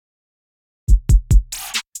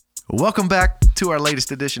Welcome back to our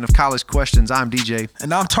latest edition of College Questions. I'm DJ.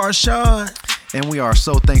 And I'm Tarshawn. And we are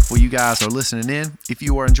so thankful you guys are listening in. If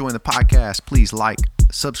you are enjoying the podcast, please like,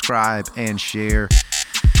 subscribe, and share.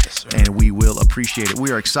 Yes, and we will appreciate it.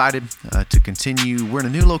 We are excited to continue. We're in a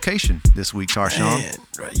new location this week, Tarshawn.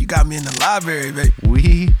 Man, you got me in the library, baby.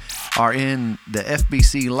 We are in the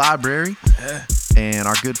FBC library. Yeah. And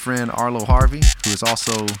our good friend Arlo Harvey, who is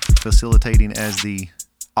also facilitating as the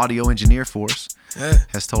audio engineer for us,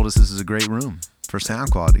 has told us this is a great room for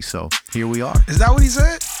sound quality. So here we are. Is that what he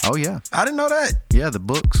said? Oh, yeah. I didn't know that. Yeah, the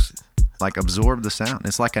books like absorb the sound.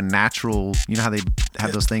 It's like a natural, you know how they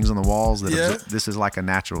have those things on the walls? That this is like a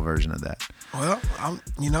natural version of that. Well,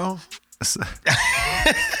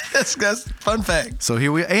 that's fun fact. So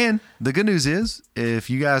here we are. And the good news is, if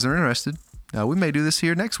you guys are interested, we may do this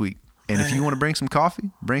here next week. And if you want to bring some coffee,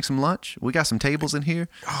 bring some lunch, we got some tables in here.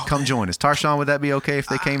 Come join us. Tarshawn, would that be okay if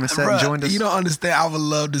they came and sat and joined us? You don't understand. I would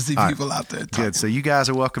love to see people out there talking. Good. So you guys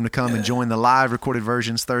are welcome to come and join the live recorded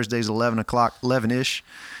versions Thursdays, 11-ish,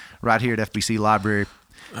 right here at FBC Library.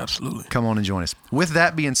 Absolutely. Come on and join us. With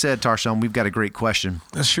that being said, Tarshawn, we've got a great question.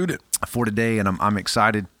 Let's shoot it. For today, and I'm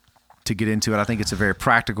excited to get into it. I think it's a very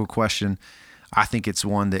practical question. I think it's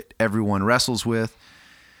one that everyone wrestles with.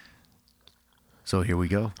 So here we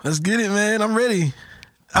go. Let's get it, man. I'm ready.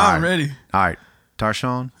 I'm ready. All right.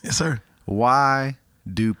 Tarshawn? Yes, sir. Why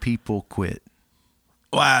do people quit?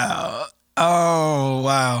 Wow. Oh,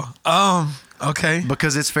 wow. Okay.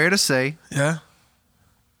 Because it's fair to say, yeah,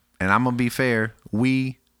 and I'm going to be fair,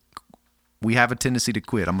 we have a tendency to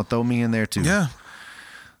quit. I'm going to throw me in there too. Yeah.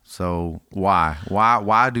 So why?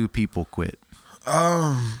 Why do people quit?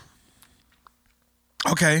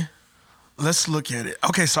 Okay. Let's look at it.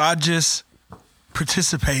 Okay, so I just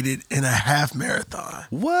participated in a half marathon.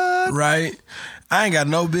 What? Right? I ain't got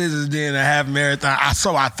no business doing a half marathon.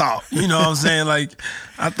 So I thought. You know what I'm saying? Like,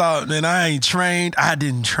 I thought, man, I ain't trained. I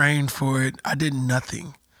didn't train for it. I did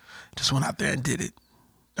nothing. Just went out there and did it.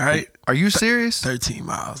 All right? Are you serious? 13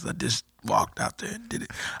 miles. I just walked out there and did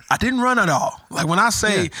it. I didn't run at all. Like, when I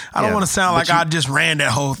say, I don't want to sound like I just ran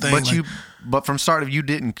that whole thing. But from start of you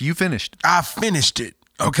finished. I finished it.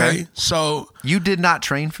 Okay. So you did not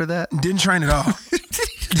train for that? Didn't train at all.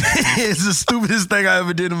 It's the stupidest thing I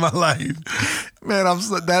ever did in my life. Man,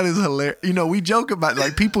 that is hilarious. You know, we joke about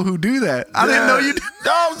like people who do that. I didn't know you did.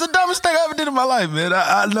 No, it was the dumbest thing I ever did in my life, man.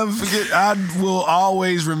 I'll never forget. I will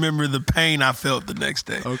always remember the pain I felt the next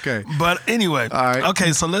day. Okay. But anyway. All right.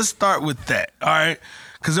 Okay, so let's start with that. All right.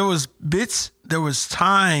 Because there were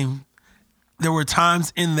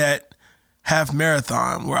times in that half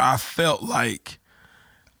marathon where I felt like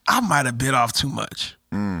I might have bit off too much.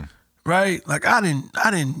 Right? Like I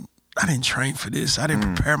didn't train for this. I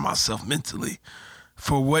didn't prepare myself mentally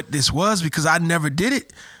for what this was because I never did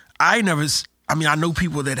it. I know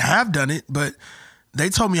people that have done it, but they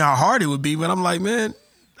told me how hard it would be. But I'm like, man,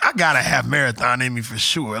 I got a half marathon in me for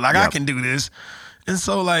sure. Like I can do this. And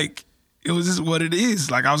so like, it was just what it is.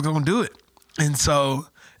 Like I was going to do it. And so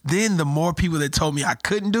then the more people that told me I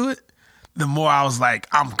couldn't do it, the more I was like,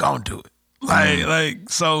 I'm going to do it.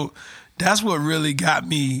 So that's what really got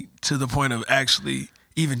me to the point of actually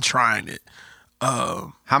even trying it.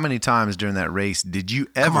 How many times during that race did you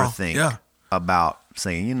ever think about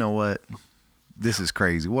saying, you know what, this is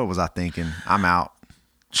crazy. What was I thinking? I'm out.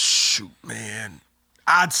 Shoot, man.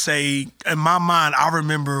 I'd say in my mind, I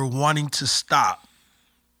remember wanting to stop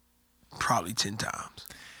probably 10 times.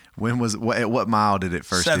 At what mile did it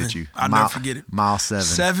first hit you? I'll never forget it. Mile 7.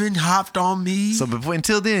 7 hopped on me. So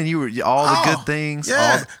until then, you were all the good things.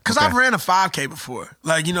 Yeah, because I've ran a 5K before.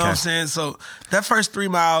 Like, you know what I'm saying? So that first 3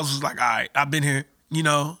 miles was like, all right, I've been here, you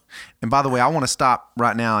know. And by the way, I want to stop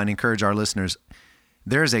right now and encourage our listeners.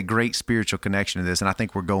 There's a great spiritual connection to this, and I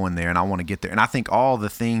think we're going there, and I want to get there. And I think all the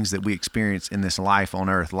things that we experience in this life on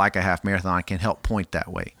earth, like a half marathon, can help point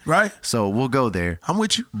that way. Right. So we'll go there. I'm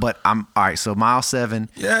with you. But all right, so mile 7,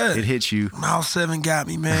 it hits you. Mile 7 got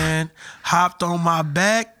me, man. Hopped on my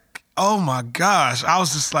back. Oh, my gosh. I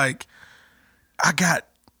was just like, I got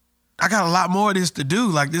a lot more of this to do.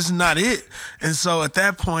 Like, this is not it. And so at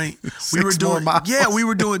that point, we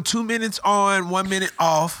were doing 2 minutes on, 1 minute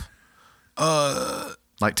off.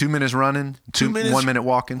 Like 2 minutes running, 2 minutes, 1 minute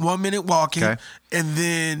walking. 1 minute walking. Okay. And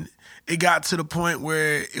then it got to the point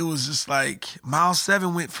where it was just like mile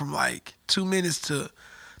 7 went from like 2 minutes to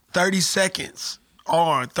 30 seconds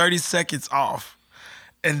on, 30 seconds off.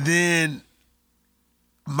 And then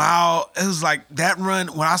it was like that run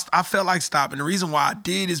when I felt like stopping. The reason why I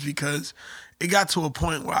did is because it got to a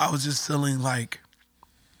point where I was just feeling like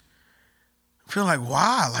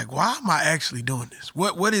why? Like, why am I actually doing this?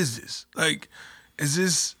 What is this? Like, is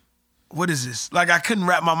this what is this? Like, I couldn't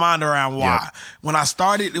wrap my mind around why. Yep. When I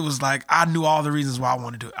started, it was like, I knew all the reasons why I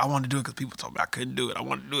wanted to do it. I wanted to do it because people told me I couldn't do it. I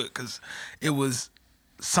wanted to do it because it was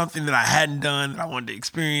something that I hadn't done, that I wanted to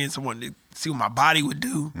experience. I wanted to see what my body would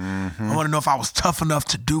do. Mm-hmm. I wanted to know if I was tough enough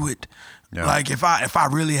to do it. Yep. Like, if I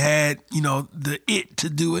really had, the it to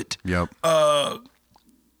do it. Yep.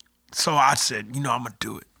 So I said, I'm going to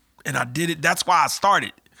do it. And I did it. That's why I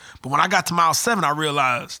started. But when I got to mile 7, I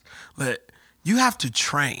realized that you have to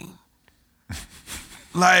train.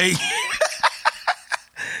 Like,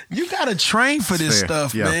 you got to train for this fair.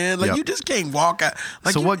 stuff, Yep. man. Like, Yep. you just can't walk out.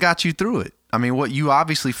 Like, So what got you through it? I mean, what you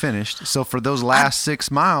obviously finished. So for those last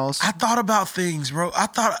 6 miles, I thought about things, bro.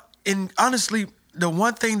 And honestly, the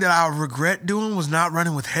one thing that I regret doing was not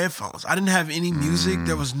running with headphones. I didn't have any music.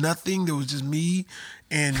 There was nothing. There was just me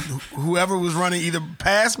and whoever was running either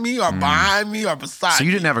past me or behind me or beside me. so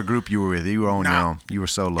you didn't have a group you were with. You were on your own. You were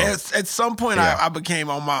solo. At some point, Yeah. I became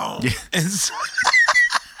on my own. Yeah.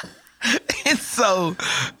 And so,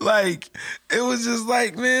 like, it was just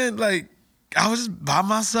like, man, like, I was just by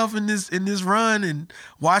myself in this run and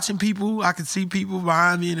watching people. I could see people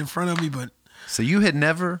behind me and in front of me, but So you had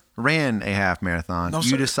never ran a half marathon. No,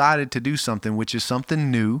 you sir. decided to do something, which is something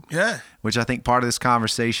new. yeah. Which I think part of this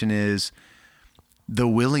conversation is the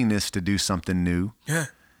willingness to do something new. Yeah.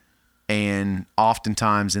 And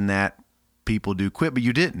oftentimes in that, people do quit, but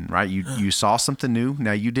you didn't, right? You saw something new.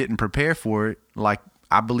 Now you didn't prepare for it. Like,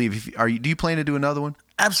 I believe, do you plan to do another one?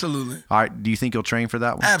 Absolutely. All right. Do you think you'll train for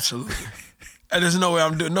that one? Absolutely. And there's no way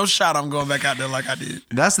no shot I'm going back out there like I did.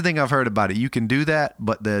 That's the thing I've heard about it. You can do that,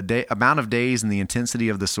 but the amount of days and the intensity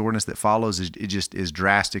of the soreness that follows is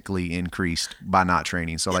drastically increased by not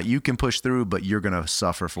training. So like, you can push through, but you're going to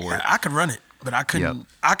suffer for it. I could run it, but I couldn't. Yep.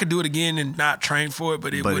 I could do it again and not train for it,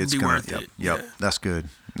 but it wouldn't be worth Yep, it. Yep. Yeah. That's good.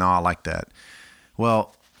 No, I like that.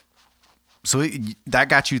 Well, so that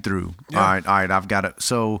got you through. Yeah. All right. I've got it.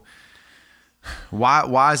 So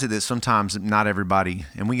why is it that sometimes not everybody,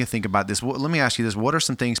 and we can think about this. Let me ask you this. What are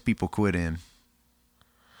some things people quit in?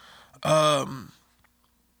 That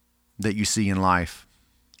you see in life?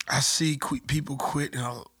 I see people quit in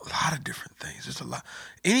a lot of different things. There's a lot.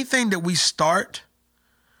 Anything that we start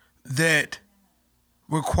that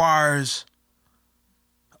requires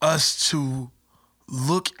us to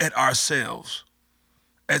look at ourselves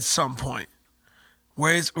at some point,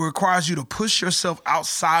 where it requires you to push yourself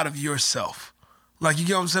outside of yourself. Like, you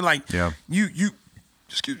get what I'm saying? Like, Yeah. you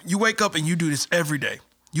wake up and you do this every day.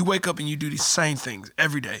 You wake up and you do these same things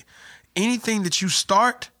every day. Anything that you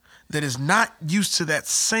start that is not used to that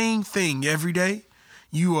same thing every day,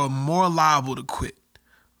 you are more liable to quit.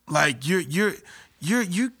 Like, you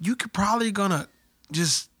could probably gonna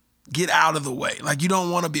just get out of the way. Like, you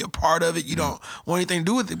don't want to be a part of it. You don't want anything to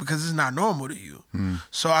do with it because it's not normal to you.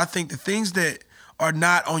 So I think the things that are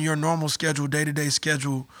not on your normal schedule, day-to-day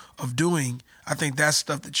schedule of doing, I think that's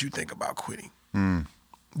stuff that you think about quitting.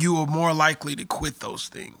 You are more likely to quit those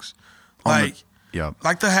things. Like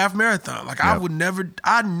the half marathon. Like, I'd never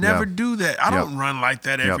do that. I don't run like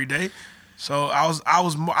that every day. So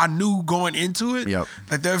I knew going into it,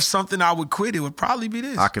 like, there's something I would quit. It would probably be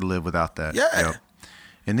this. I could live without that. Yeah. Yep.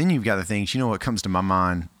 And then you've got the things, what comes to my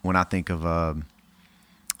mind when I think of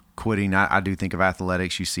quitting. I do think of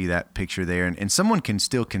athletics. You see that picture there, and someone can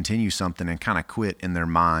still continue something and kind of quit in their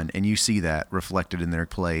mind, and you see that reflected in their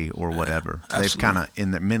play or whatever. They've kind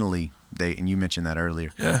of mentally, and you mentioned that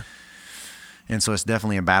earlier. Yeah. And so it's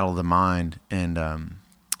definitely a battle of the mind. And,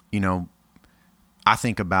 I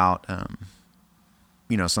think about,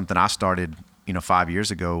 something I started, 5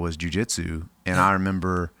 years ago was jiu-jitsu. And I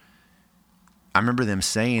remember them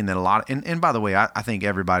saying that a lot, and by the way, I think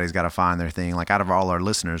everybody's got to find their thing. Like, out of all our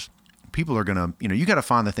listeners, people are going to, you got to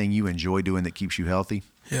find the thing you enjoy doing that keeps you healthy.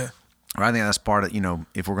 Yeah. Or I think that's part of,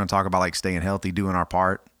 if we're going to talk about like staying healthy, doing our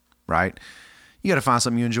part, right? You got to find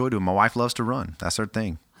something you enjoy doing. My wife loves to run. That's her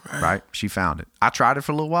thing. Right. She found it. I tried it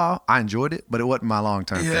for a little while. I enjoyed it, but it wasn't my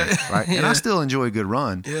long-term thing. Right. And I still enjoy a good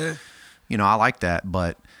run. Yeah. I like that,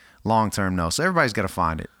 but long-term, no. So everybody's got to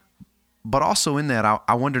find it. But also in that,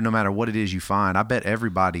 I wonder, no matter what it is you find, I bet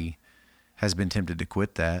everybody has been tempted to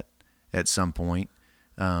quit that at some point.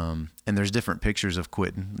 And there's different pictures of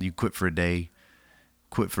quitting. You quit for a day,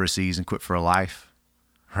 quit for a season, quit for a life.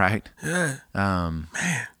 Right. Yeah. Man.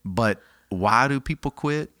 But why do people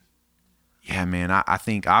quit? Yeah, man, I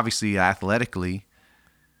think obviously athletically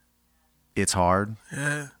it's hard.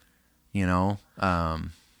 Yeah.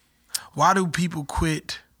 Why do people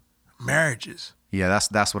quit marriages? Yeah,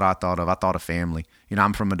 that's what I thought of. I thought of family.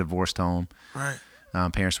 I'm from a divorced home. Right.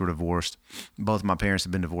 Parents were divorced. Both of my parents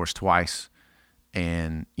have been divorced twice.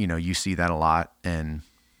 And, you see that a lot. And,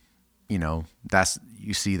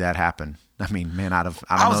 you see that happen. I mean, man, I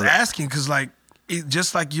was asking because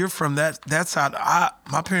just like you're from that side.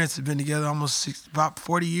 My parents have been together about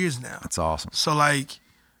 40 years now. That's awesome. So I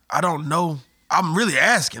don't know. I'm really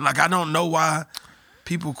asking. I don't know why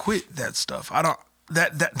people quit that stuff. I don't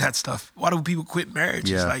that stuff. Why do people quit marriage?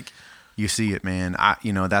 Yeah. You see it, man.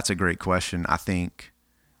 That's a great question. I think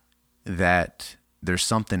that there's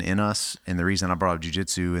something in us, and the reason I brought up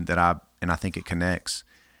jiu-jitsu and I think it connects.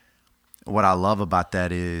 What I love about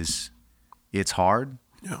that is it's hard.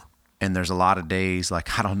 Yeah. And there's a lot of days I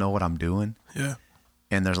don't know what I'm doing. Yeah.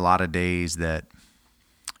 And there's a lot of days that,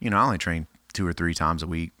 I only train 2 or 3 times a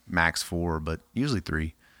week, max 4, but usually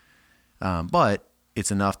 3. But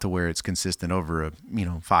it's enough to where it's consistent over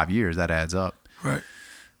 5 years. That adds up. Right.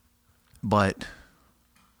 But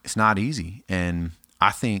it's not easy. And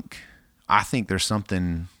I think there's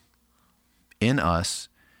something in us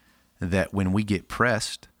that when we get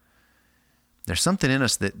pressed, there's something in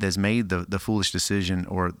us that's made the foolish decision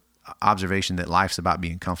or observation that life's about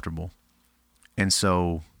being comfortable. And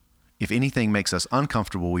so if anything makes us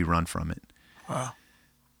uncomfortable, we run from it. Wow.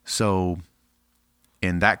 So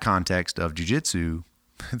in that context of jiu-jitsu,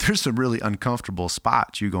 there's some really uncomfortable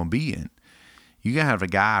spots you're going to be in. You're going to have a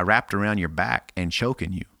guy wrapped around your back and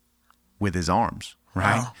choking you with his arms,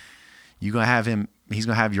 right? Wow. You're going to have he's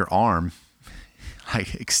going to have your arm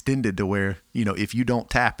extended to where, if you don't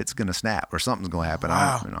tap, it's going to snap or something's going to happen.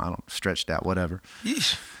 Wow. I don't stretch that, whatever.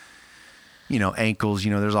 Yeesh. Ankles,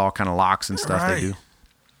 there's all kind of locks and stuff right. they do.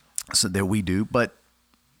 So that we do, but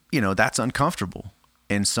that's uncomfortable.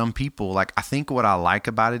 And some people, I think what I like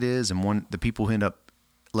about it is, and the people who end up,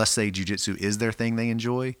 let's say jiu-jitsu is their thing they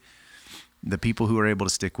enjoy, the people who are able to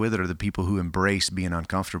stick with it are the people who embrace being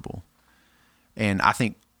uncomfortable. And I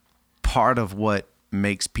think part of what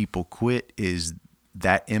makes people quit is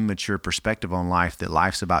that immature perspective on life, that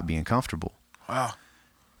life's about being comfortable. Wow.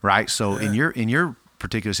 Right? So in your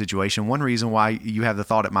particular situation, one reason why you have the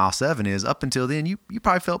thought at mile 7 is up until then, you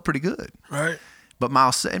probably felt pretty good. Right. But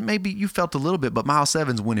maybe you felt a little bit, but mile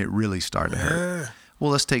 7's when it really started to hurt. Well,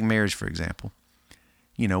 let's take marriage, for example.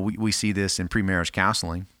 We see this in pre-marriage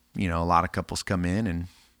counseling. A lot of couples come in, and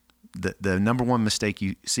the number one mistake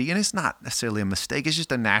you see, and it's not necessarily a mistake, it's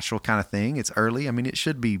just a natural kind of thing. It's early. I mean, it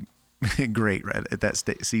should be great right at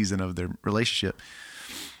that season of their relationship.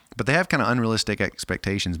 But they have kind of unrealistic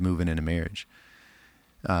expectations moving into marriage.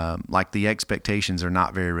 The expectations are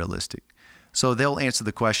not very realistic. So they'll answer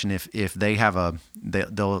the question if they have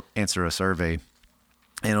they'll answer a survey,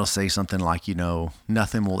 and it'll say something like,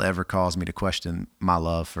 nothing will ever cause me to question my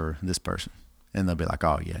love for this person. And they'll be like,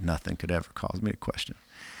 oh yeah, nothing could ever cause me to question.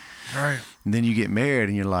 Right. And then you get married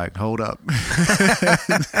and you're like, hold up.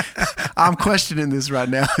 I'm questioning this right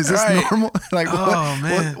now. Is this normal?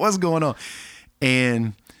 What's going on?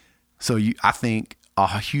 And so I think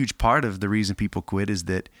a huge part of the reason people quit is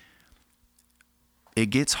that it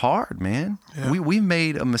gets hard, man. Yeah. We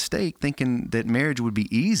made a mistake thinking that marriage would be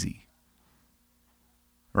easy.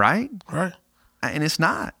 Right? Right. And it's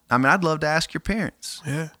not. I mean, I'd love to ask your parents.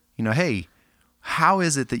 Yeah. Hey, how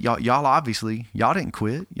is it that y'all obviously, y'all didn't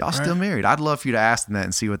quit. Y'all still married. I'd love for you to ask them that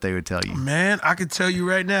and see what they would tell you. Man, I can tell you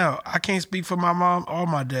right now, I can't speak for my mom or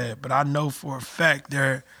my dad, but I know for a fact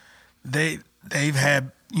they've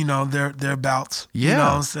had, their bouts. Yeah, you know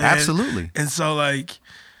what I'm saying? Absolutely. And so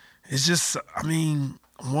it's just,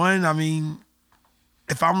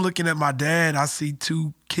 if I'm looking at my dad, I see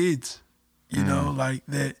 2 kids,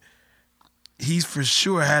 that he's for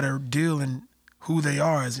sure had a deal in who they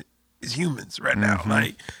are as humans right now.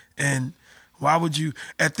 Mm-hmm. And why would you,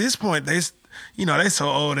 at this point, they so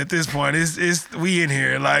old at this point, it's we in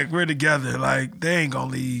here, we're together, they ain't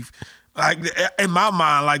gonna leave. In my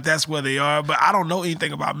mind, that's where they are, but I don't know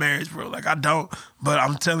anything about marriage, bro. I don't, but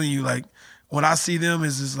I'm telling you, when I see them,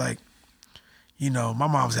 it's just my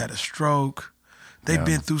mom's had a stroke. They've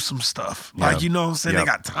been through some stuff. You know what I'm saying? Yep.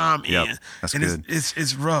 They got time in. That's and good.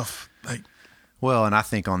 It's rough. Well, and I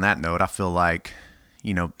think on that note, I feel like,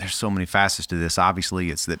 there's so many facets to this. Obviously,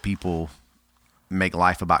 it's that people make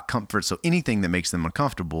life about comfort. So anything that makes them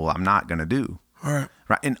uncomfortable, I'm not going to do. Right.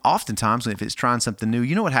 And oftentimes, if it's trying something new,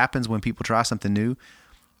 you know what happens when people try something new?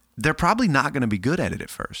 They're probably not going to be good at it at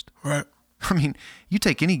first. Right. I mean, you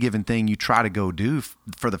take any given thing you try to go do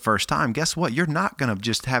for the first time, guess what? You're not going to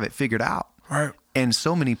just have it figured out. Right. And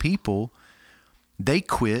so many people, they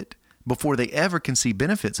quit before they ever can see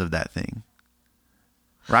benefits of that thing.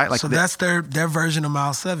 Right? So that's their version of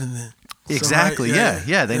mile 7 then. Exactly. So,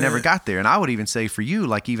 yeah. They never got there. And I would even say for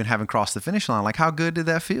you, even having crossed the finish line, how good did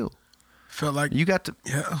that feel? Felt like you got to.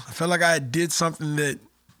 Yeah. I felt like I did something that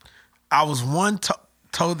I was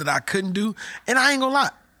told that I couldn't do. And I ain't gonna lie.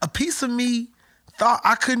 a piece of me thought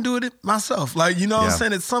I couldn't do it myself. Like, you know what I'm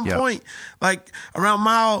saying? At some point, like around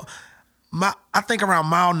I think around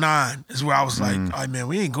mile 9 is where I was like, all right, man,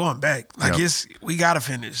 we ain't going back. Like we got to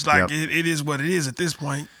finish. Like it is what it is at this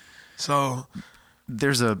point. So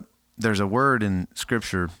there's a word in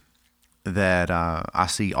scripture that I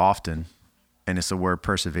see often, and it's the word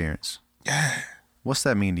perseverance. Yeah. What's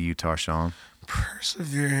that mean to you, Tarshawn?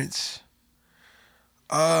 Perseverance.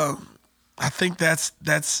 I think that's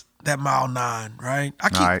that mile 9, right?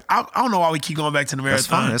 I don't know why we keep going back to the marathon. That's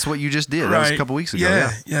fine. That's what you just did. Right. That was a couple weeks ago.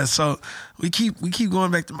 Yeah. So we keep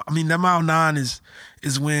going back to. I mean, that mile 9 is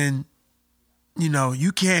when, you know,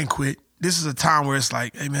 you can quit. This is a time where it's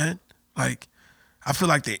like, hey man, like I feel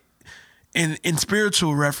like in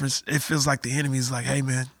spiritual reference, it feels like the enemy is like, hey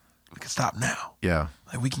man, we can stop now. Yeah.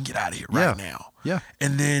 Like we can get out of here right now. Yeah.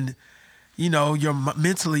 And then, you know,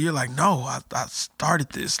 mentally you're like, no, I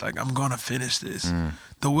started this. Like I'm gonna finish this.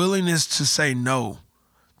 The willingness to say no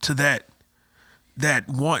to that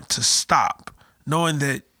want to stop, knowing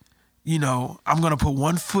that, you know, I'm gonna put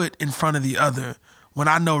one foot in front of the other. When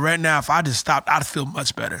I know right now, if I just stopped, I'd feel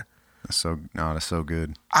much better. That's so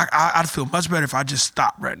good. I'd feel much better if I just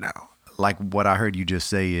stopped right now. Like what I heard you just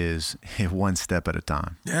say is one step at a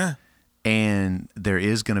time. Yeah. And there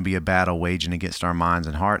is going to be a battle waging against our minds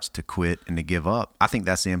and hearts to quit and to give up. I think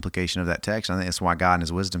that's the implication of that text. I think that's why God in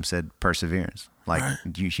his wisdom said perseverance. Like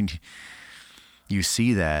you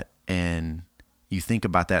see that and you think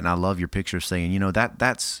about that. And I love your picture of saying, you know,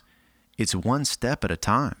 it's one step at a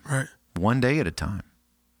time, right? One day at a time,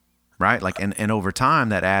 right? Like, and over time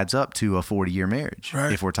that adds up to a 40-year marriage.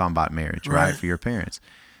 Right. If we're talking about marriage, right? For your parents,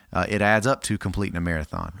 it adds up to completing a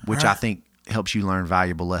marathon, which I think helps you learn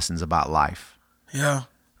valuable lessons about life. Yeah.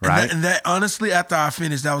 Right. And that honestly, after I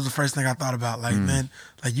finished, that was the first thing I thought about. Like, man,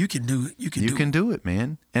 like you can do it. You can do it,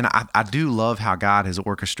 man. And I do love how God has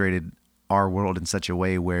orchestrated our world in such a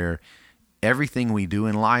way where everything we do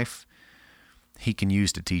in life, he can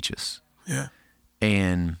use to teach us. Yeah.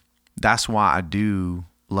 And that's why I do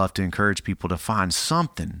love to encourage people to find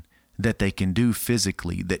something that they can do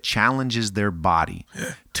physically that challenges their body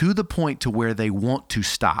to the point to where they want to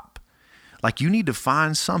stop. Like you need to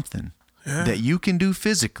find something that you can do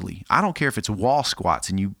physically. I don't care if it's wall squats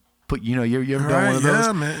and you put, you know, you ever done one of those?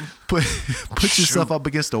 Yeah, man. Put yourself up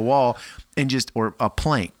against a wall and or a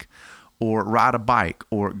plank or ride a bike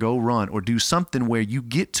or go run or do something where you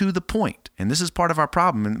get to the point. And this is part of our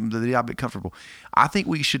problem and the I bit comfortable. I think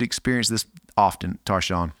we should experience this often,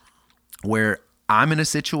 Tarshawn, where I'm in a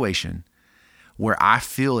situation where I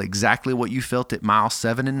feel exactly what you felt at mile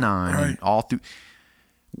 7 and 9 and all through,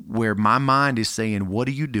 where my mind is saying, what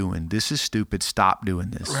are you doing? This is stupid. Stop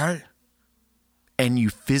doing this. Right. And you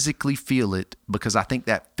physically feel it, because I think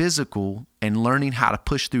that physical and learning how to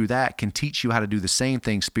push through that can teach you how to do the same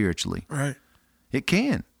thing spiritually. Right. It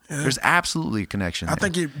can. Yeah. There's absolutely a connection there. I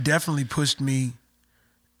think it definitely pushed me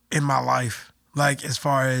in my life. Like as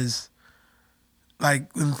far as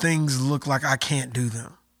like when things look like I can't do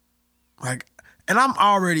them. Like, and I'm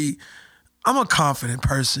a confident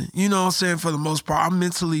person. You know what I'm saying? For the most part, I'm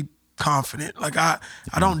mentally confident. Like I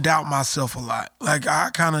don't doubt myself a lot. Like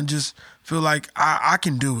I kind of just feel like I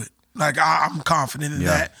can do it. Like I'm confident in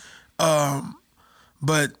that.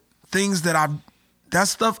 But things that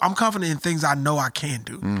stuff, I'm confident in things I know I can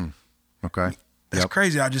do. Okay. That's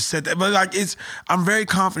crazy. I just said that. But like I'm very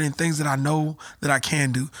confident in things that I know that I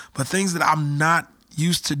can do. But things that I'm not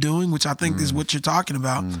used to doing, which I think is what you're talking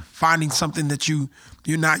about, finding something that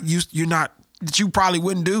that you probably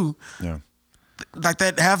wouldn't do. Yeah. Like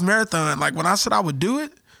that half marathon. Like when I said I would do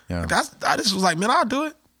it, I just was like, man, I'll do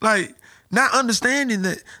it. Like not understanding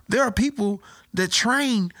that there are people that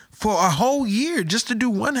train for a whole year just to do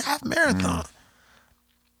one half marathon.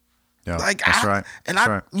 Yeah, like that's right. And that's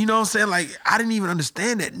right. You know what I'm saying? Like I didn't even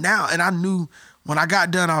understand it now. And I knew when I got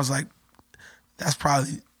done, I was like, that's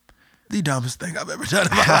probably the dumbest thing I've ever done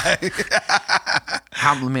in my life.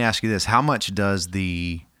 Let me ask you this. How much does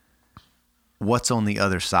what's on the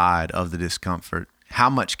other side of the discomfort, how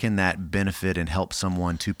much can that benefit and help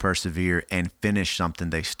someone to persevere and finish something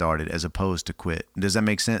they started as opposed to quit? Does that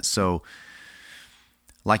make sense? So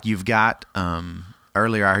like you've got,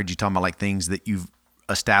 earlier I heard you talking about like things that you've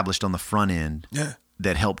established on the front end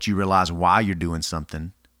that helped you realize why you're doing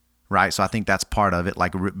something, right? So I think that's part of it,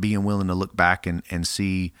 like being willing to look back and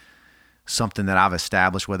see something that I've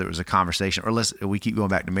established, whether it was a conversation or we keep going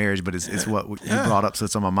back to marriage, but it's what you brought up, so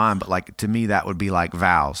it's on my mind. But like to me, that would be like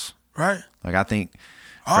vows, right? Like I think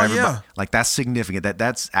for everybody, like that's significant.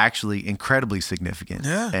 That's actually incredibly significant.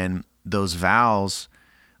 Yeah. And those vows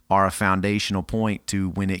are a foundational point to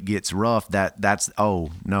when it gets rough. That's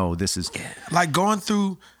oh no, this is Like going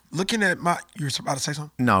through, looking at you were about to say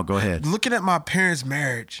something? no. Go ahead. Looking at my parents'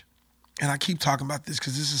 marriage, and I keep talking about this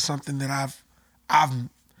because this is something that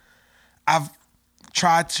I've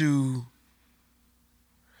tried to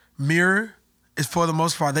mirror. Is for the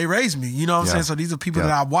most part, they raised me. You know what I'm saying? So these are people that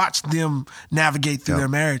I watched them navigate through their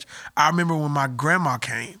marriage. I remember when my grandma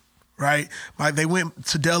came, right? They went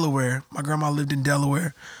to Delaware. My grandma lived in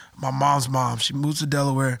Delaware. My mom's mom, she moved to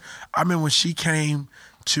Delaware. I remember when she came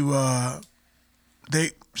to,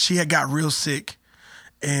 she had got real sick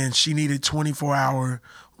and she needed 24-hour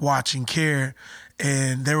watch and care,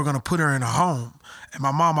 and they were going to put her in a home. And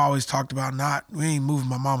my mom always talked about we ain't moving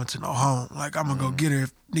my mama to no home. Like, I'm going to go get her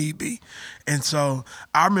if need be. And so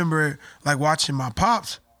I remember, like, watching my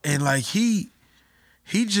pops, and, like, he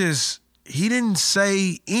didn't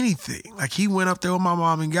say anything. Like, he went up there with my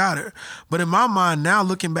mom and got her. But in my mind now,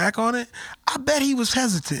 looking back on it, I bet he was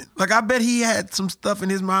hesitant. Like, I bet he had some stuff in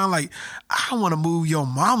his mind, like, I don't want to move your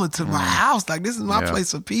mama to my house. Like, this is my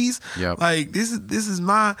place of peace. Yep. Like, this is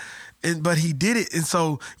my... But he did it. And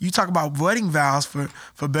so you talk about wedding vows for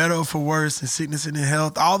better or for worse, and sickness and in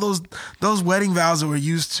health, all those wedding vows that we're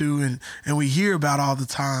used to and we hear about all the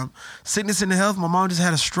time. Sickness and in health, my mom just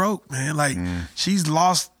had a stroke, man. Like, she's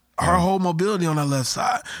lost her whole mobility on her left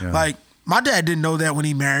side. Yeah. Like, my dad didn't know that when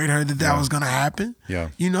he married her that was going to happen. Yeah.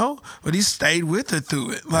 You know? But he stayed with her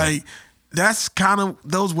through it. Like, that's kind of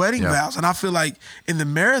those wedding vows. And I feel like in the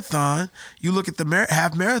marathon, you look at the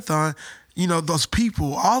half marathon, you know, those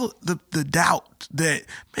people, all the doubt that,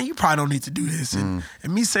 man, you probably don't need to do this. And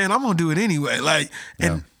me saying, I'm going to do it anyway. Like,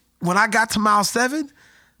 and when I got to mile 7,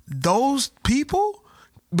 those people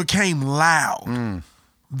became loud,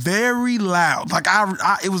 very loud. Like,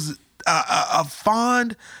 it was a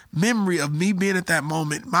fond memory of me being at that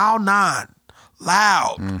moment. Mile 9,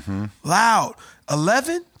 loud.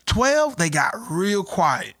 11, 12, they got real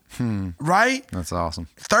quiet, right? That's awesome.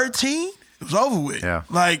 13, it was over with. Yeah.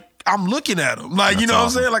 Like, I'm looking at them. Like, you know what I'm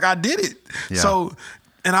saying? Like, I did it. Yeah. So,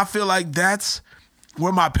 and I feel like that's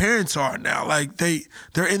where my parents are now. Like,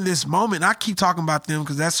 they're in this moment. And I keep talking about them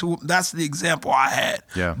because that's the example I had.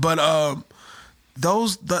 Yeah. But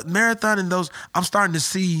the marathon and those, I'm starting to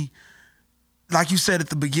see, like you said at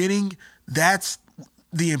the beginning, that's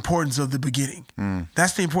the importance of the beginning.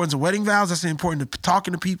 That's the importance of wedding vows. That's the importance of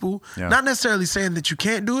talking to people. Yeah. Not necessarily saying that you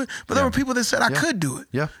can't do it, but there were people that said I could do it.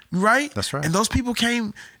 Yeah. Right? That's right. And those people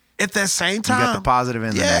came at that same time. You got the positive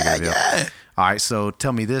and the negative. Yeah. All right, so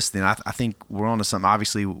tell me this then. I think we're on to something.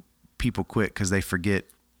 Obviously, people quit because they forget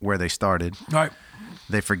where they started. Right.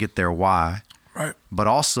 They forget their why. Right. But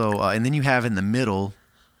also, and then you have in the middle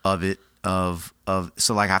of it,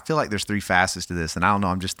 so like I feel like there's 3 facets to this, and I don't know,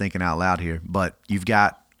 I'm just thinking out loud here, but you've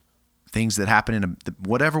got things that happen in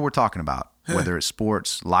whatever we're talking about, whether it's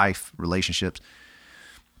sports, life, relationships.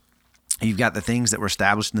 You've got the things that were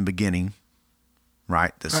established in the beginning,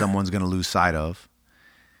 right, that someone's going to lose sight of.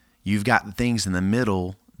 You've got the things in the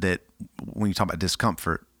middle that, when you talk about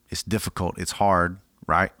discomfort, it's difficult, it's hard,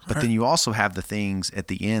 right? But then you also have the things at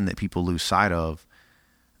the end that people lose sight of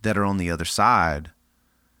that are on the other side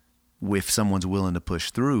if someone's willing to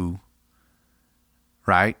push through,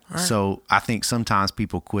 right? So I think sometimes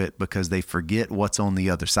people quit because they forget what's on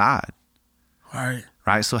the other side.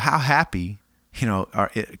 Right? So how happy,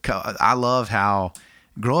 I love how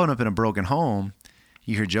growing up in a broken home,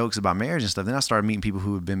 you hear jokes about marriage and stuff. Then I started meeting people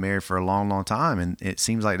who have been married for a long, long time, and it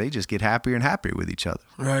seems like they just get happier and happier with each other.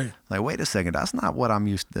 Right. Like, wait a second, that's not what I'm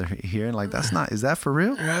used to hearing. Like, that's not, is that for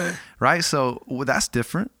real? Right. Right? So that's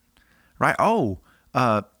different, right? Oh,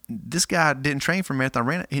 this guy didn't train for marathon,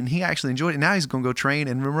 ran it, and he actually enjoyed it. Now he's going to go train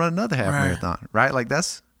and run another half marathon, right? Like,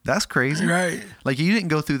 that's crazy. Right. Like, you didn't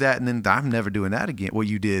go through that and then I'm never doing that again. Well,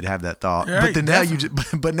 you did have that thought, right, but then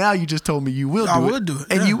now you just told me you will do it. I would do it,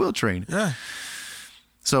 and you will train. Yeah.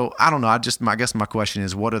 So I don't know. I guess my question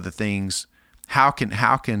is, what are the things? How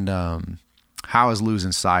is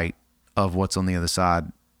losing sight of what's on the other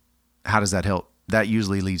side? How does that help? That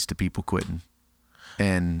usually leads to people quitting,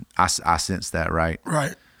 and I sense that, right?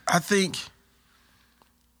 Right. I think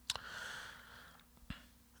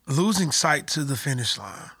losing sight to the finish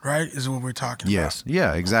line, right, is what we're talking about. Yes.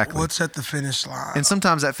 Yeah. Exactly. What's at the finish line? And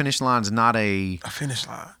sometimes that finish line is not a finish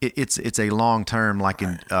line. It's a long term, like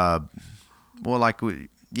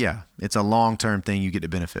it's a long term thing you get to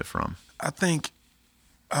benefit from. I think,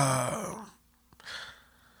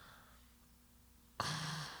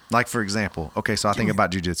 like, for example, okay, so I think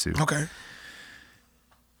about jiu-jitsu. Okay.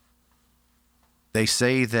 They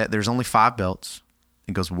say that there's only 5 belts.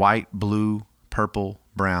 It goes white, blue, purple,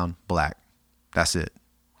 brown, black. That's it.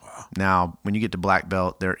 Wow. Now, when you get to black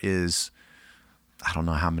belt, there is, I don't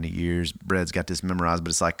know how many years. Bred's got this memorized, but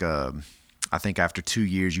it's like I think after 2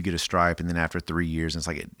 years you get a stripe, and then after 3 years, it's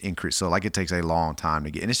like it increases. So like it takes a long time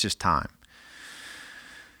to get, and it's just time.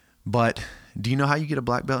 But do you know how you get a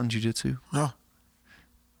black belt in jiu-jitsu? No.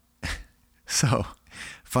 So,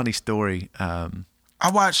 funny story. I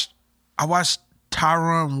watched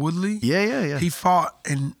Tyron Woodley. Yeah. He fought,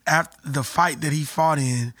 and after the fight that he fought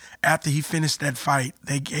in, after he finished that fight,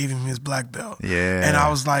 they gave him his black belt. Yeah. And I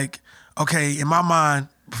was like, okay, in my mind,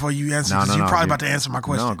 before you answer, because you're probably about to answer my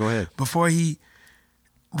question. No, go ahead.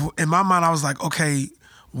 In my mind, I was like, okay,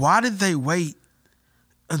 why did they wait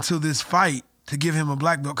until this fight to give him a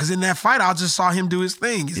black belt? Because in that fight, I just saw him do his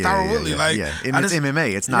thing. He's Tyron Woodley. And it's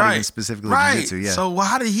MMA. It's not even specifically jiu-jitsu. Yeah. So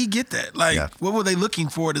how did he get that? What were they looking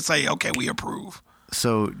for to say, okay, we approve?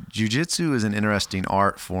 So jiu-jitsu is an interesting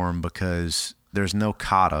art form because there's no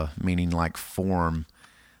kata, meaning like form.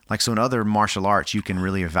 Like, so in other martial arts, you can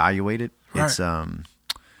really evaluate it. Right.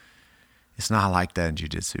 It's not like that in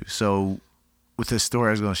jiu-jitsu. So with this story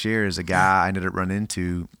I was going to share is a guy I ended up running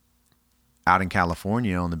into out in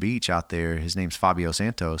California on the beach out there. His name's Fabio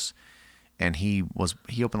Santos, and he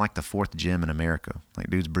opened like the 4th gym in America. Like,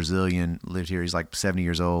 dude's Brazilian, lived here. He's like 70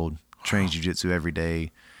 years old, trains jiu-jitsu every day.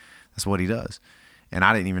 That's what he does. And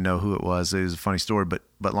I didn't even know who it was. It was a funny story, but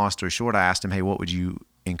long story short, I asked him, hey, what would you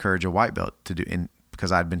encourage a white belt to do? And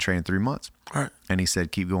because I'd been training 3 months. Right. And he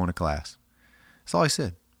said, keep going to class. That's all he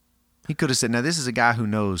said. He could have said, now this is a guy who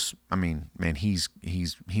knows, I mean, man, he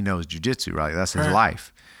knows jiu-jitsu, right? That's his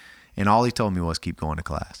life. And all he told me was keep going to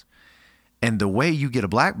class. And the way you get a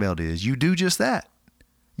black belt is you do just that.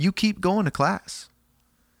 You keep going to class.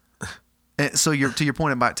 And so to your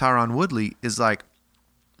point about Tyron Woodley is like,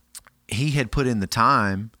 he had put in the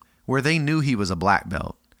time where they knew he was a black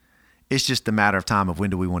belt. It's just a matter of time of when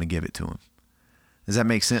do we want to give it to him. Does that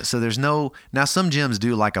make sense? So there's now some gyms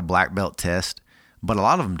do like a black belt test, but a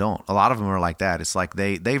lot of them don't. A lot of them are like that. It's like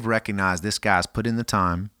they've recognized this guy's put in the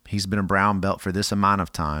time. He's been a brown belt for this amount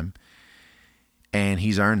of time, and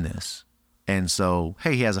he's earned this. And so,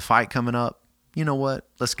 hey, he has a fight coming up. You know what?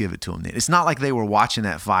 Let's give it to him then. It's not like they were watching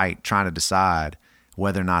that fight trying to decide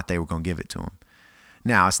whether or not they were going to give it to him.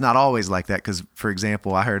 Now, it's not always like that because, for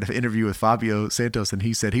example, I heard an interview with Fabio Santos, and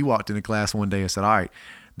he said he walked into class one day and said, all right,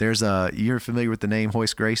 you're familiar with the name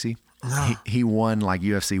Royce Gracie? No. He won like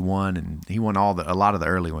UFC 1, and he won a lot of the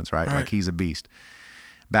early ones, right? Like, he's a beast.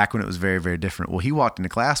 Back when it was very, very different. Well, he walked into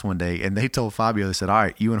class one day, and they told Fabio, they said, all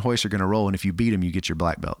right, you and Royce are going to roll, and if you beat him, you get your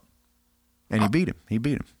black belt. And he beat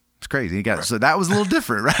him. It's crazy. So that was a little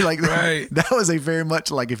different, right? Like that was a very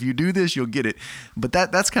much like, if you do this, you'll get it. But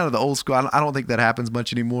that's kind of the old school. I don't think that happens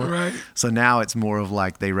much anymore. Right. So now it's more of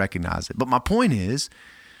like they recognize it. But my point is,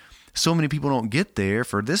 so many people don't get there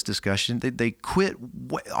for this discussion. They quit.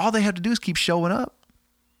 All they have to do is keep showing up.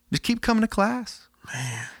 Just keep coming to class.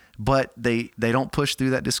 Man. But they don't push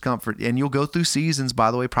through that discomfort. And you'll go through seasons,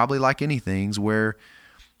 by the way, probably like anything, where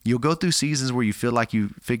you'll go through seasons where you feel like you're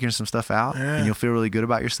figuring some stuff out and you'll feel really good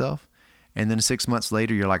about yourself. And then 6 months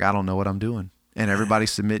later, you're like, I don't know what I'm doing. And everybody's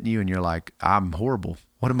submitting you and you're like, I'm horrible.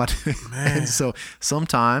 What am I doing? And so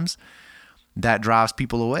sometimes that drives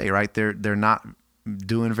people away, right? They're not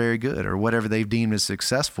doing very good, or whatever they've deemed as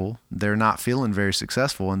successful. They're not feeling very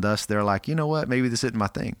successful. And thus they're like, you know what? Maybe this isn't my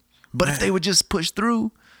thing. But if they would just push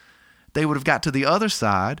through, they would have got to the other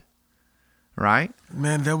side, right?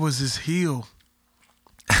 Man, there was this hill.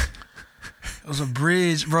 It was a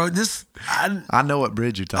bridge, bro. I know what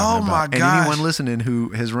bridge you're talking about. Oh, my gosh. And anyone listening who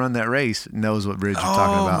has run that race knows what bridge you're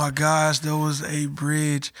talking about. Oh, my gosh. There was a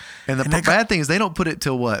bridge. And the bad thing is they don't put it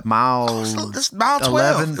till what? Mile 12.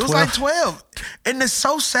 It was like 12. And it's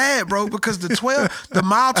so sad, bro, because the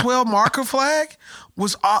mile 12 marker flag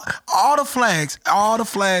was all the flags,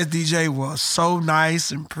 DJ, was so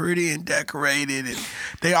nice and pretty and decorated, and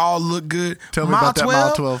they all look good. Tell me about that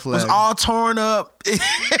mile 12 flag. Was all torn up.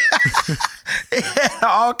 It had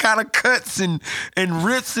all kind of cuts and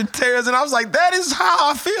rips and tears, and I was like, that is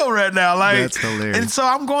how I feel right now. Like, that's hilarious. And so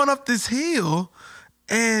I'm going up this hill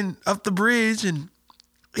and up the bridge, and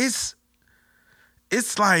it's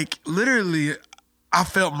like literally I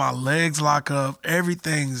felt my legs lock up.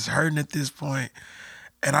 Everything's hurting at this point.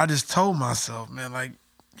 And I just told myself, man, like,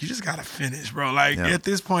 you just got to finish, bro. Like, at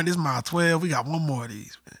this point, this is mile 12. We got one more of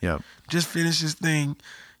these, man. Yep. Just finish this thing.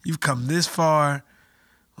 You've come this far.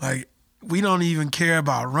 Like, we don't even care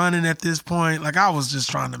about running at this point. Like, I was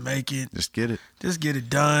just trying to make it. Just get it. Just get it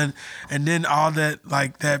done. And then all that,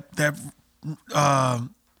 like,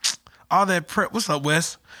 all that what's up,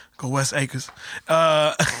 Wes? Go Wes Akers.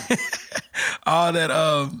 All that,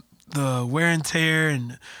 the wear and tear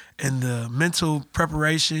and the mental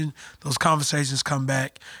preparation, those conversations come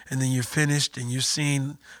back, and then you're finished, and you're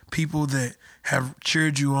seeing people that have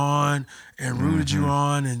cheered you on and rooted you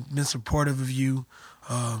on and been supportive of you.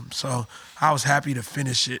 So I was happy to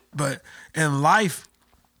finish it. But in life,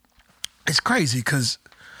 it's crazy because,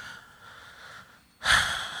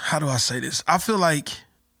 how do I say this? I feel like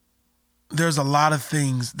there's a lot of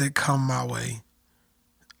things that come my way.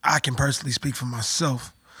 I can personally speak for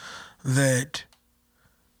myself that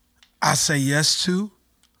I say yes to,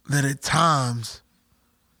 that at times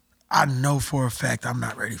I know for a fact I'm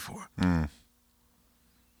not ready for.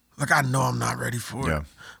 Like, I know I'm not ready for it.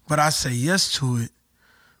 But I say yes to it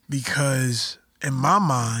because in my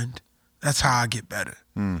mind, that's how I get better.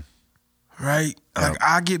 Right? Like,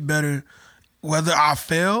 I get better whether I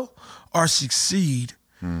fail or succeed.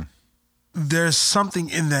 There's something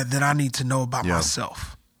in that I need to know about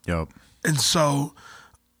myself. And so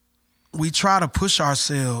we try to push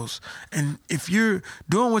ourselves. And if you're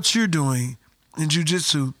doing what you're doing in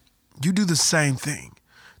jiu-jitsu, you do the same thing.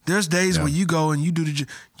 There's days where you go and you do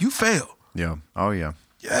you fail. Oh, yeah.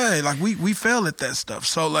 Yeah, like we fail at that stuff.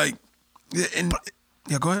 So like,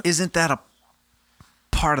 go ahead. Isn't that a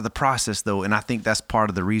part of the process though? And I think that's part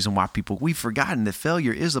of the reason why we've forgotten that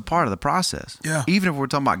failure is a part of the process. Yeah. Even if we're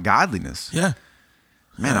talking about godliness. Yeah.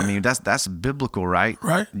 Man, I mean, that's biblical, right?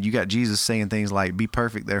 Right. You got Jesus saying things like, be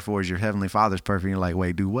perfect, therefore, as your heavenly Father's perfect. And you're like,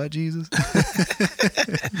 wait, do what, Jesus?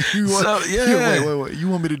 Wait. You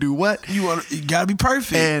want me to do what? You got to be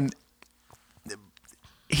perfect. And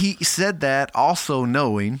he said that also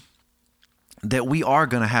knowing that we are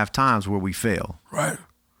going to have times where we fail. Right.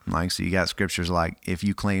 Like, so you got scriptures like, if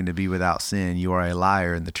you claim to be without sin, you are a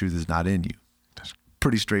liar and the truth is not in you. That's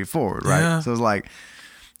pretty straightforward, right? Yeah. So it's like,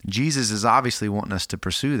 Jesus is obviously wanting us to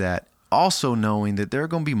pursue that, also knowing that there are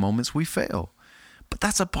going to be moments we fail. But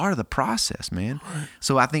that's a part of the process, man. Right.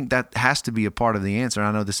 So I think that has to be a part of the answer.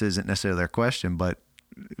 I know this isn't necessarily their question, but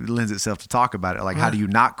it lends itself to talk about it. Like, how do you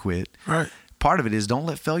not quit? Right. Part of it is don't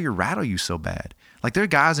let failure rattle you so bad. Like, there are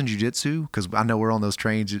guys in jiu-jitsu, because I know we're on those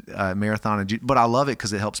trains, marathon, but I love it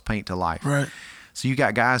because it helps paint to life. Right. So you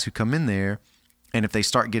got guys who come in there, and if they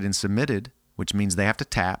start getting submitted, which means they have to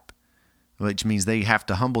tap, which means they have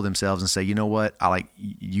to humble themselves and say, you know what,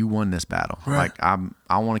 you won this battle. Right. Like,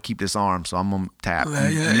 I want to keep this arm, so I'm gonna tap.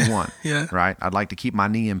 You won. Yeah. Right. I'd like to keep my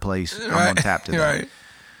knee in place. I'm gonna tap to that. Right.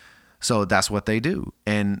 So that's what they do.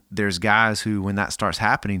 And there's guys who, when that starts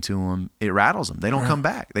happening to them, it rattles them. They don't come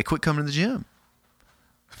back. They quit coming to the gym.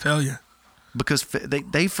 Failure. Because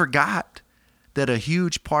they forgot that a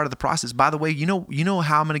huge part of the process. By the way, you know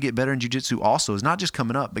how I'm gonna get better in jiu-jitsu also is not just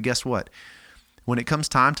coming up, but guess what? When it comes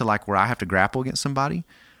time to like where I have to grapple against somebody,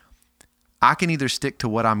 I can either stick to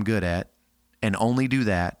what I'm good at and only do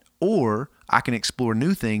that, or I can explore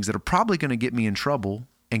new things that are probably going to get me in trouble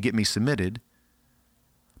and get me submitted,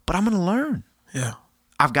 but I'm going to learn. Yeah.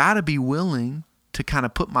 I've got to be willing to kind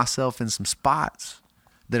of put myself in some spots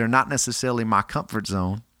that are not necessarily my comfort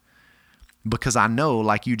zone, because I know,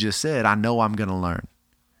 like you just said, I know I'm going to learn.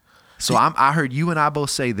 So I heard you and I both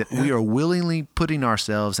say that we are willingly putting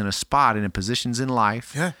ourselves in a spot and in positions in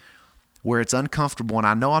life where it's uncomfortable. And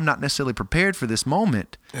I know I'm not necessarily prepared for this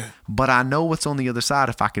moment, but I know what's on the other side.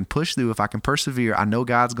 If I can push through, if I can persevere, I know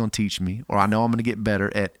God's going to teach me, or I know I'm going to get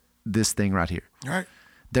better at this thing right here. Right.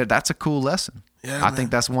 That's a cool lesson. Yeah, I think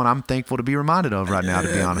that's one I'm thankful to be reminded of right now,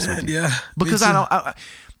 to be honest with you. Yeah. Because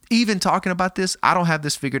even talking about this, I don't have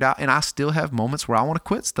this figured out, and I still have moments where I want to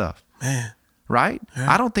quit stuff. Man. Right? Yeah.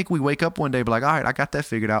 I don't think we wake up one day and be like, all right, I got that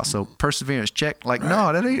figured out. So perseverance, check. Like,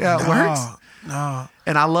 no, that ain't how it works. No.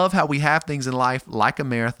 And I love how we have things in life like a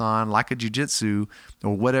marathon, like a jiu-jitsu,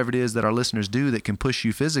 or whatever it is that our listeners do that can push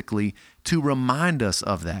you physically to remind us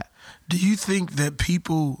of that. Do you think that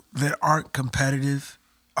people that aren't competitive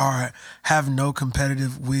or have no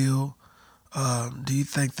competitive will, do you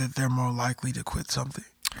think that they're more likely to quit something?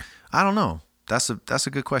 I don't know. That's a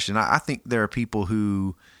good question. I think there are people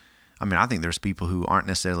who, I think there's people who aren't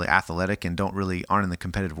necessarily athletic and aren't in the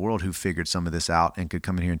competitive world who figured some of this out and could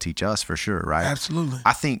come in here and teach us for sure, right? Absolutely.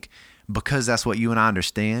 I think because that's what you and I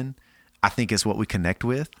understand, I think it's what we connect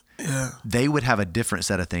with. Yeah. They would have a different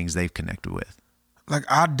set of things they've connected with. Like,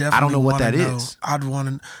 I definitely I don't know what that know. is. I'd want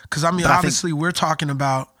to, because obviously we're talking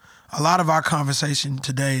about, a lot of our conversation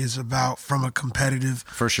today is about from a competitive,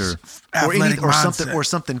 for sure, athletic mindset. or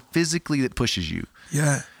something physically that pushes you.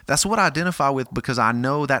 Yeah. That's what I identify with, because I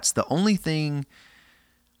know that's the only thing.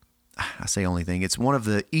 I say only thing. It's one of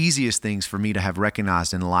the easiest things for me to have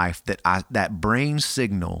recognized in life, that brain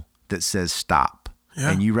signal that says stop.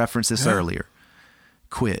 Yeah. And you referenced this earlier.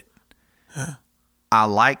 Quit. Yeah. I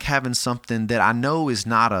like having something that I know is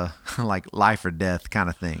not a like life or death kind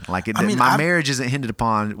of thing. Like my marriage isn't hindered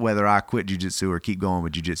upon whether I quit jiu-jitsu or keep going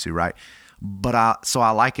with jiu-jitsu, right? But I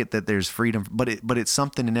like it that there's freedom, but it's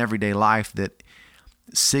something in everyday life that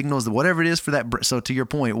signals that whatever it is for that. So to your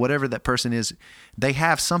point, whatever that person is, they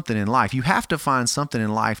have something in life. You have to find something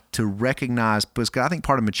in life to recognize, because I think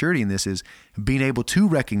part of maturity in this is being able to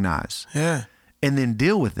recognize, and then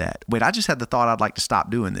deal with that. Wait, I just had the thought I'd like to stop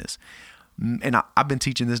doing this. And I've been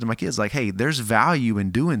teaching this to my kids, like, hey, there's value in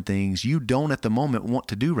doing things you don't at the moment want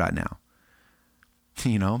to do right now.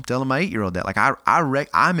 You know, I'm telling my 8-year-old that, like,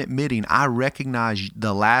 I'm admitting I recognize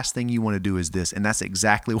the last thing you want to do is this, and that's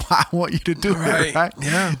exactly why I want you to do it, right?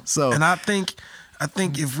 Yeah. So, and I think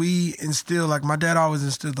if we instill, like my dad always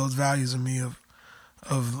instilled those values in me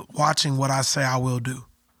of watching what I say I will do,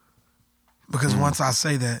 because once I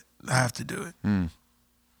say that, I have to do it.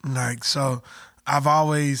 Like, so I've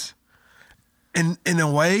always, in a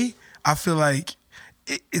way, I feel like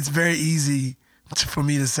it's very easy for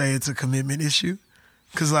me to say it's a commitment issue.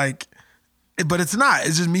 Cause like, but it's not.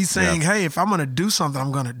 It's just me saying, hey, if I'm gonna do something,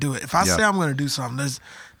 I'm gonna do it. If I say I'm gonna do something,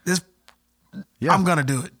 I'm gonna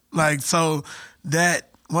do it. Like, so that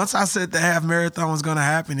once I said the half marathon was gonna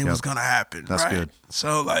happen, it was gonna happen. That's good.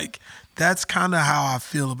 So like, that's kind of how I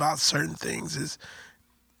feel about certain things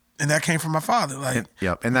and that came from my father. Like,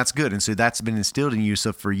 and that's good. And so that's been instilled in you.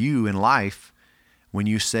 So for you in life, when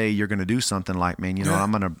you say you're gonna do something, like, man, you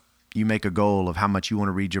know, you make a goal of how much you want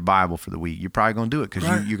to read your Bible for the week. You're probably going to do it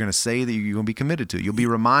because you're going to say that you're going to be committed to it. You'll be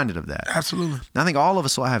reminded of that. Absolutely. And I think all of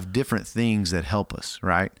us will have different things that help us,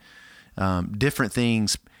 right? Different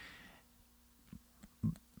things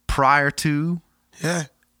prior to,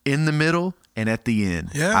 in the middle, and at the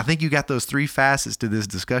end. Yeah. I think you got those three facets to this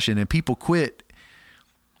discussion, and people quit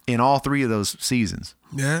in all three of those seasons.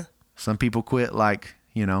 Yeah. Some people quit, like,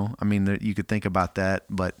 you know, I mean, you could think about that,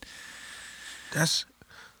 but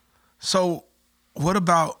so what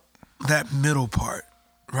about that middle part,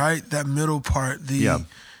 right? That middle part, the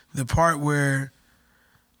part where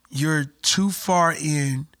you're too far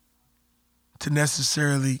in to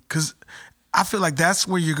necessarily, because I feel like that's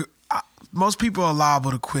where most people are liable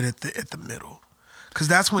to quit at the middle, because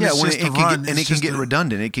that's when it's just a run. And it can get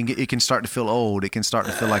redundant. It can start to feel old. It can start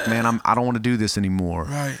to feel like, man, I don't want to do this anymore.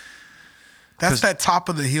 Right. That's that top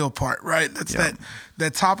of the hill part, right? That's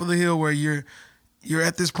that top of the hill where you're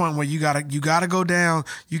at this point where you gotta go down.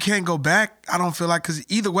 You can't go back. I don't feel like, because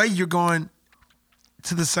either way you're going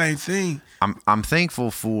to the same thing. I'm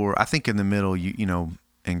thankful for, I think in the middle, you know,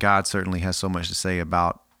 and God certainly has so much to say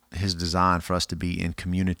about His design for us to be in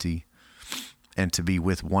community and to be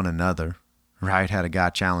with one another. Right? Had a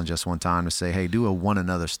guy challenge us one time to say, hey, do a one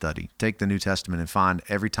another study. Take the New Testament and find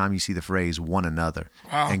every time you see the phrase one another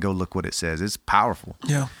and go look what it says. It's powerful.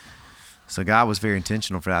 Yeah. So God was very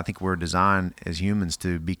intentional for that. I think we're designed as humans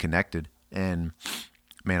to be connected. And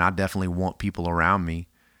man, I definitely want people around me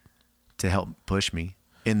to help push me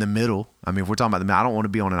in the middle. I mean, if we're talking about the middle, I don't want to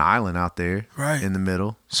be on an island out there in the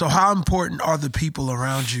middle. So how important are the people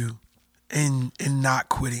around you in not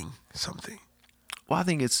quitting something? Well, I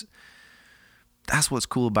think that's what's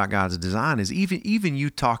cool about God's design is even you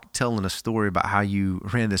telling a story about how you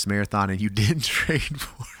ran this marathon and you didn't train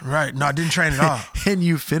for it. Right. No, I didn't train at all. And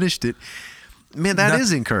you finished it. Man, that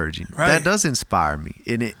is encouraging. Right. That does inspire me.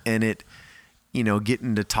 And it, you know,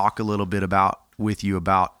 getting to talk a little bit with you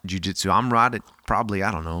about jiu-jitsu. I'm right at probably,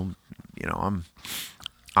 I don't know, you know,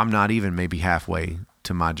 I'm not even maybe halfway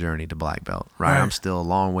to my journey to black belt, right? I'm still a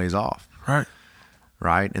long ways off.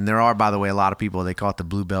 Right. And there are, by the way, a lot of people, they call it the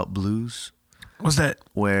blue belt blues. What's that?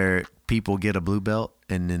 Where people get a blue belt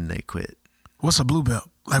and then they quit. What's a blue belt?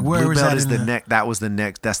 Like, where blue is belt that? Is the next. That was the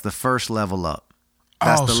next. That's the first level up.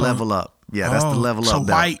 That's the level up. Yeah, that's the level up. So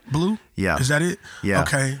white, blue. Yeah, is that it? Yeah.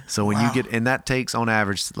 Okay. So when you get, and that takes on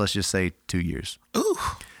average, let's just say 2 years. Ooh.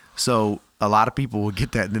 So a lot of people will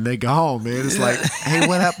get that and then they go home, man. It's like, hey,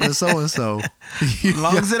 what happened to so and so? As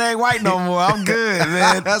long as it ain't white no more, I'm good,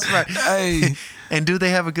 man. That's right. Hey. And do they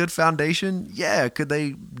have a good foundation? Yeah. Could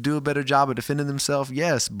they do a better job of defending themselves?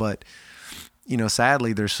 Yes. But, you know,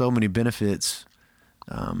 sadly, there's so many benefits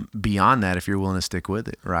beyond that if you're willing to stick with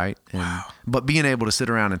it, right? And, but being able to sit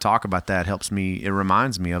around and talk about that helps me. It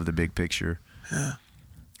reminds me of the big picture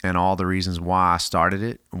and all the reasons why I started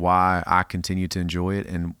it, why I continue to enjoy it,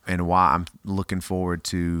 and why I'm looking forward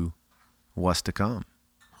to what's to come,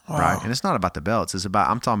 right? And it's not about the belts. It's about,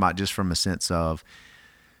 I'm talking about just from a sense of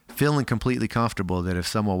feeling completely comfortable that if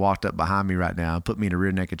someone walked up behind me right now and put me in a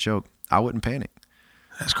rear naked choke, I wouldn't panic.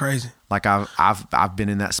 That's crazy. Like I've been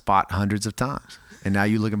in that spot hundreds of times, and now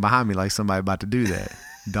you looking behind me like somebody about to do that.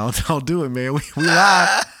 Don't do it, man. We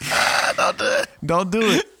live. Don't do it. Don't do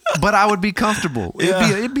it. But I would be comfortable. Yeah.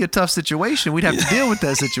 It'd be a tough situation. We'd have to deal with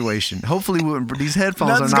that situation. Hopefully, these headphones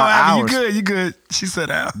Nothing's are gonna not happen. ours. You good. She said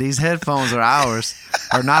out. These headphones are ours,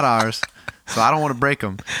 or not ours. So I don't want to break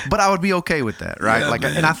them. But I would be okay with that, right? Yeah,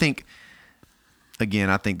 man. And I think, again,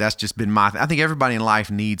 I think that's just been I think everybody in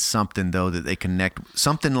life needs something, though, that they connect,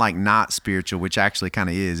 something like not spiritual, which actually kind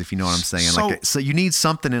of is, if you know what I'm saying. So you need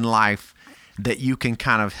something in life that you can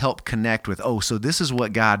kind of help connect with. Oh, so this is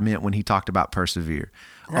what God meant when he talked about persevere.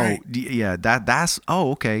 Right. Oh, yeah,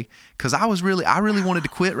 okay. Because I really wanted to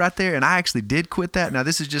quit right there, and I actually did quit that. Now,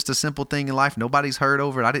 this is just a simple thing in life. Nobody's hurt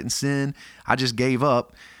over it. I didn't sin. I just gave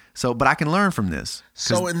up. So, but I can learn from this.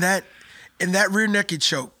 So in that rear naked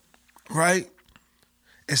choke, right?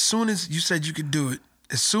 As soon as you said you could do it,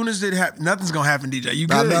 as soon as it happened, nothing's gonna happen, DJ. You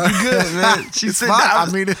good? You good, man? She said,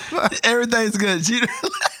 everything's good.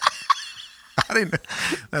 I didn't.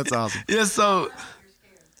 That's awesome. Yeah. So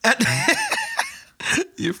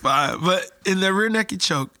you're fine. But in the rear naked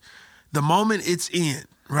choke, the moment it's in,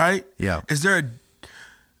 right? Yeah.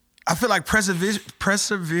 I feel like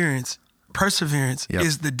perseverance Yep.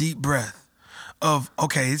 is the deep breath of,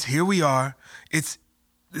 okay, here we are. It's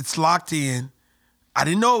locked in. I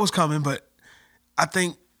didn't know it was coming, but I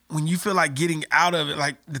think when you feel like getting out of it,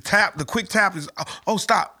 like the quick tap is, oh,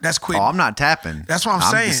 stop. That's quick. Oh, I'm not tapping. That's what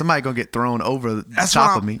I'm saying. Somebody gonna get thrown over the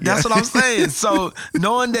top of me. That's what I'm saying. So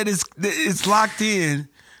knowing that it's locked in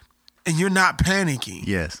and you're not panicking.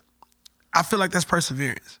 Yes. I feel like that's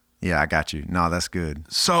perseverance. Yeah, I got you. No, that's good.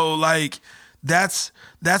 So like that's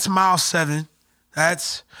mile 7.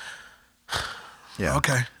 That's Yeah.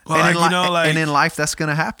 okay. Well, and in life, that's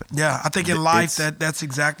gonna happen. Yeah, I think in life that's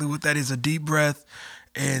exactly what that is. A deep breath,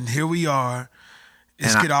 and here we are.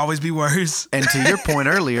 This could always be worse. And to your point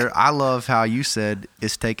earlier, I love how you said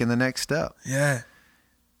it's taking the next step. Yeah.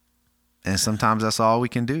 And sometimes that's all we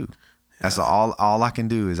can do. That's all I can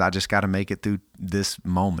do is I just got to make it through this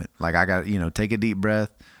moment. Like I got take a deep breath,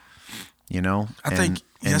 I think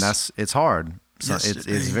it's hard. So it's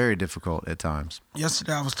yesterday- very difficult at times.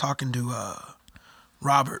 Yesterday I was talking to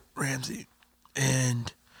Robert Ramsey,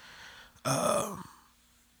 and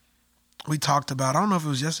we talked about, I don't know if it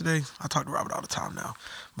was yesterday. I talk to Robert all the time now,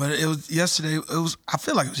 but it was yesterday. I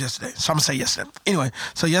feel like it was yesterday, so I'm gonna say yesterday. Anyway,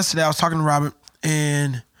 so yesterday I was talking to Robert,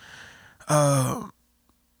 and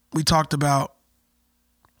we talked about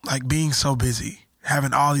like being so busy,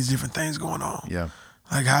 having all these different things going on. Yeah.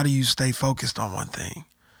 Like, how do you stay focused on one thing?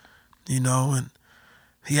 And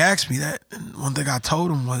he asked me that, and one thing I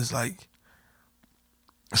told him was like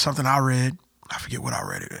something I read. I forget what I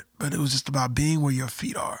read it, but it was just about being where your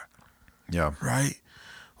feet are. Yeah. Right?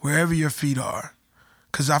 Wherever your feet are.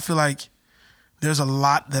 Because I feel like there's a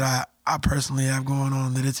lot that I personally have going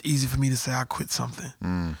on that it's easy for me to say I quit something.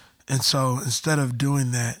 And so instead of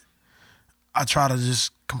doing that, I try to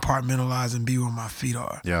just compartmentalize and be where my feet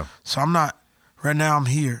are. Yeah. So right now I'm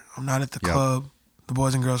here. I'm not at the club, the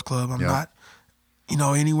Boys and Girls Club. I'm not,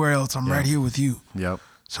 anywhere else. I'm right here with you. Yep.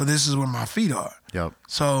 So this is where my feet are. Yep.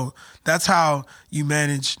 So that's how you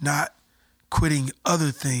manage not quitting other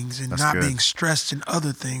things and That's not good. being stressed in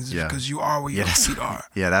other things because you are where your feet are.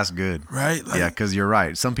 Yeah, that's good. Right? Like, Yeah, because you're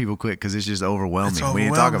right. Some people quit because it's just overwhelming. It's We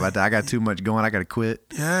didn't talk overwhelming. about that. I got too much going. I got to quit.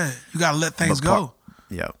 Yeah. You got to let things But go.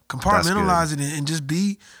 Yeah. Compartmentalize it and just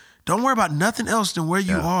don't worry about nothing else than where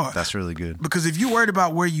you are. That's really good. Because if you're worried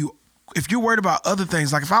about other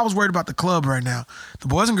things, like if I was worried about the club right now, the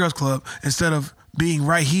Boys and Girls Club, instead of being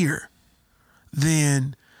right here,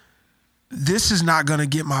 then this is not going to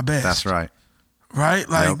get my best. That's right. Right?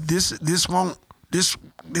 Like Yep. this is going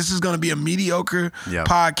to be a mediocre Yep.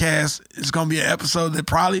 podcast. It's going to be an episode that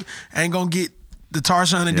probably ain't going to get the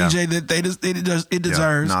Tarshawn and Yeah. DJ that it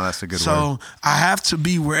deserves. No, that's a good So word. I have to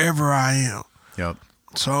be wherever I am. Yep.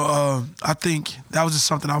 So I think that was just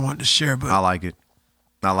something I wanted to share. But I like it.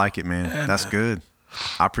 Man. Yeah, That's man. good.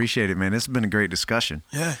 I appreciate it, man. This has been a great discussion.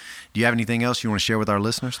 yeah, Do you have anything else you want to share with our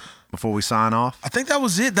listeners before we sign off? I think that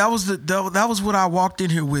was it. That was what I walked in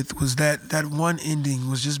here with, was that one ending,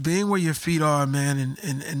 was just being where your feet are, man,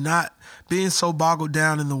 and not being so boggled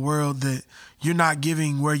down in the world that you're not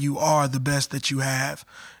giving where you are the best that you have,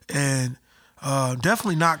 and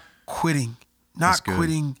definitely not quitting, That's good.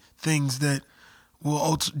 quitting things that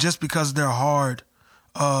will just because they're hard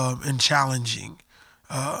and challenging.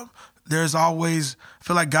 There's always, I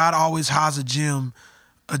feel like God always has a gem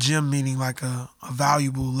meaning like a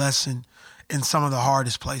valuable lesson in some of the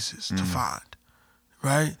hardest places to find,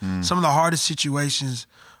 right? Some of the hardest situations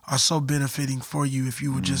are so benefiting for you if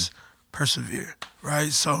you would just persevere,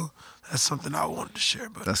 right? So that's something I wanted to share.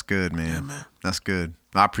 But That's good, man. Yeah, man. That's good.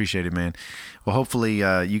 I appreciate it, man. Well, hopefully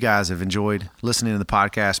you guys have enjoyed listening to the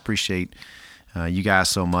podcast. Appreciate you guys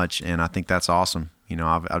so much, and I think that's awesome. You know,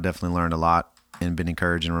 I've definitely learned a lot and been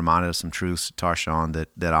encouraged and reminded of some truths, Tarshawn,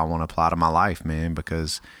 that I want to apply to my life, man,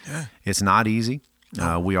 because it's not easy.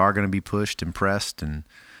 We are going to be pushed and pressed and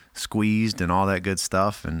squeezed and all that good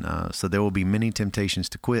stuff, and so there will be many temptations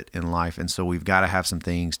to quit in life, and so we've got to have some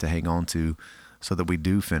things to hang on to so that we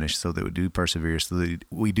do finish, so that we do persevere, so that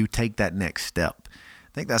we do take that next step.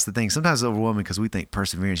 I think that's the thing. Sometimes it's overwhelming because we think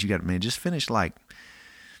perseverance, you got to, man, just finish like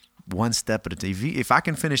one step at a time. If I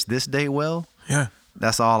can finish this day well,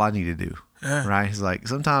 that's all I need to do. Yeah. Right? It's like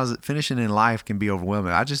sometimes finishing in life can be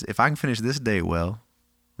overwhelming. If I can finish this day well,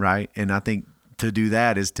 right? And I think to do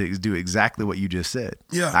that is to do exactly what you just said.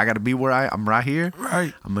 Yeah. I got to be where I'm right here.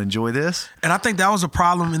 Right. I'm going to enjoy this. And I think that was a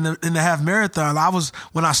problem in the half marathon.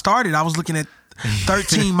 When I started, I was looking at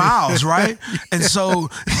 13 miles, right? And so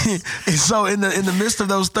in the midst of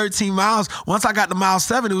those 13 miles, once I got to mile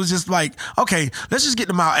 7, it was just like, okay, let's just get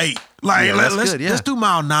to mile 8. Like, let's do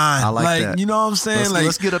mile 9. I like that. You know what I'm saying?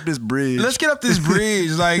 Let's get up this bridge. Let's get up this bridge.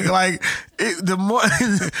 The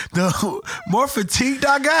more fatigued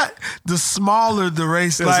I got, the smaller the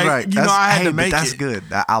race. That's right. I had to make it. That's good.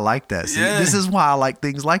 I like that. See, this is why I like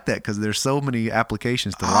things like that, because there's so many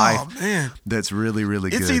applications to life. Man. That's really, really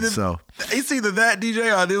good. It's either that, DJ,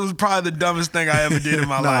 or it was probably the dumbest thing I ever did in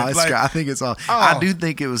my life. I think it's all. I do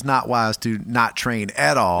think it was not wise to not train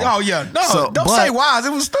at all. Oh yeah, no, don't say wise.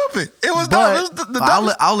 It was stupid. It was dumb. It was the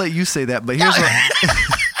dumbest. I'll let you say that, but here's what.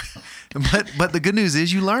 But the good news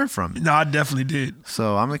is you learn from it. No, I definitely did.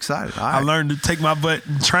 So I'm excited. All right. I learned to take my butt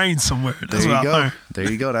and train somewhere. That's what I learned. There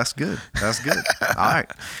you go. That's good. That's good. All right.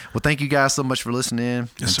 Well, thank you guys so much for listening.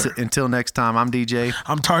 Yes, sir. Until next time, I'm DJ.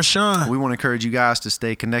 I'm Tarshawn. We want to encourage you guys to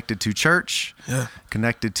stay connected to church,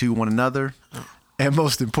 connected to one another. And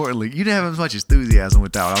most importantly, you didn't have as much enthusiasm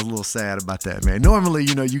with that one. I was a little sad about that, man. Normally,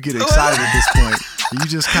 you get excited at this point. You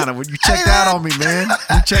just kind of, you checked out on me, man.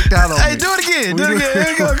 You checked out on me. Hey, do it again. Do it again.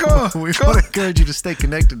 There you go. Come on. We want to encourage you to stay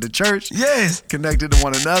connected to church. Yes. Connected to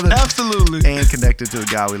one another. Absolutely. And connected to a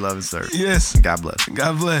God we love and serve. Yes. God bless.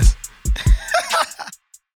 God bless.